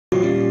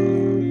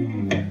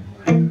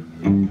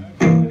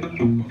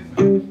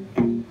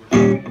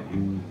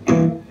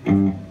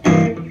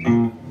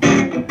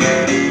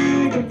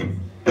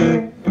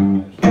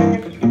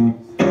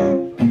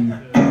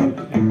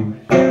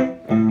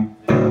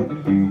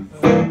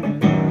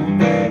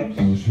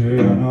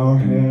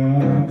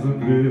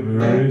be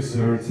very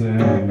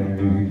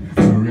certain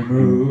to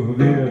remove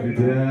the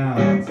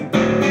evidence.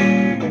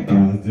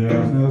 As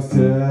there's no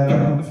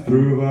steps,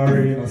 prove our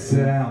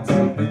innocence,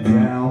 and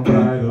down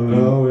by the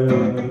law we'll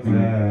never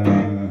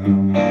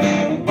down.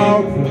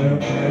 Our plan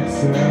makes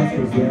sense,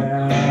 'cause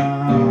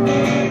down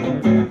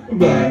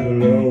by the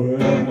law we'll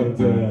never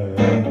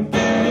down.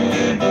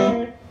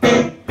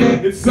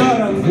 It's not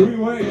us we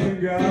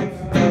waking up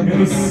in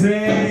the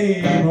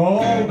same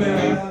old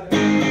bed,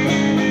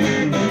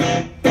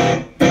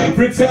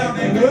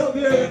 pretending we'll do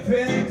the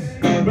things,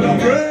 but our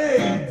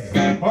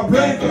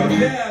brains are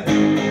dead.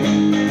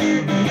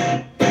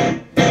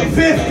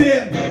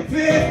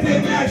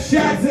 15 knife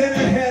shots in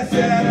the head,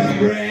 and our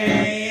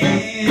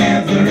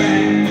brains are red.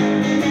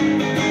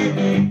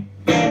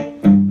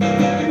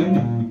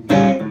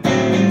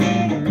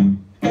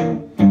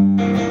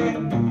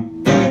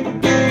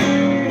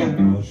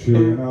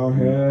 Washing our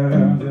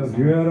hands as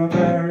good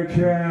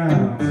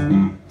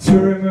Americans to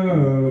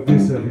remove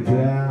this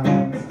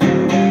evidence.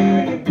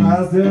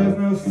 As there's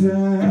no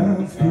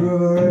stance,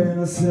 prove our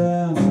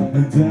innocence,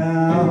 and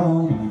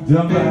down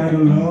by the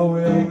law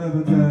we'll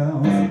never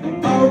down.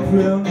 Our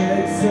plan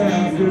makes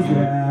sense, 'cause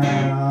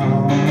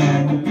down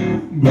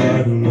by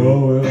the law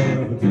we'll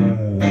never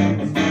down.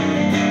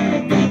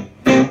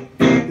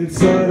 It's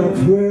hard that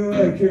we're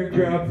waking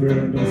up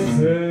in the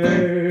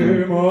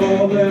same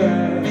old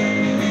bed,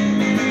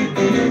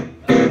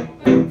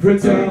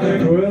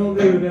 pretending we'll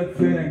do the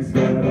things,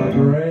 but our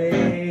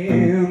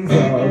brains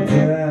are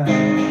dead.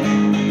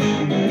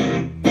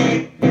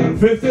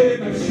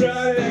 15 a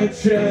shot in the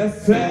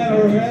chest, and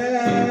our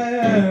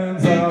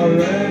hands are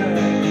red.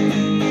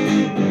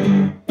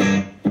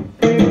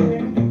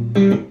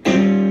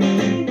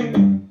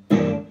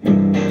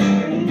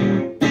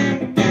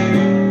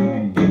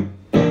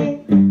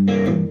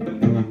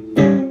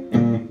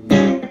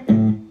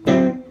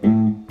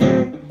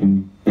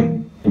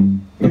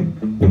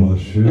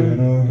 Washing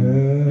our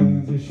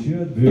hands, it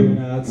should be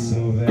not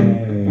so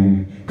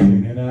vain,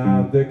 cleaning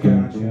up the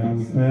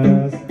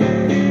consciousness.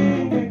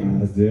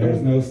 As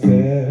there's no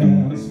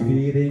stance,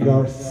 feeding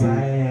our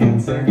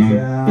science, and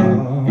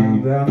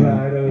down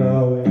by the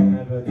law we'll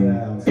never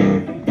down.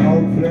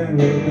 Our plan will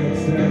make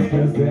sense,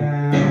 'cause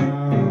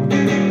down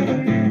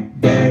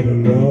by the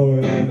law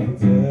we'll never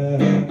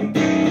down.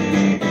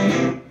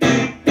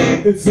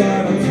 It's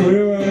hard that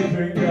we're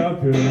waking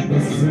up in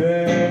the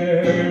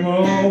same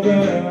old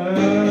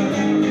bed,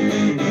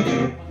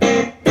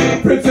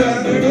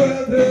 pretending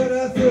we'll do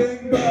nothing,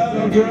 but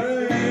our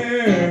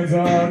brains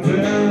are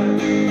dead.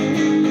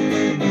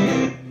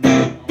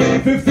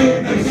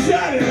 15 a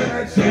shot in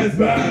our chest,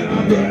 but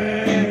our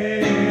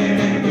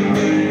brains are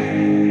red.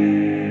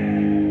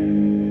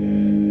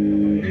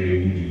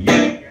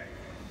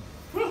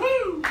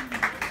 Woohoo!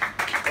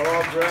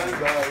 Our brains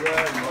are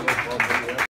red, motherfucker.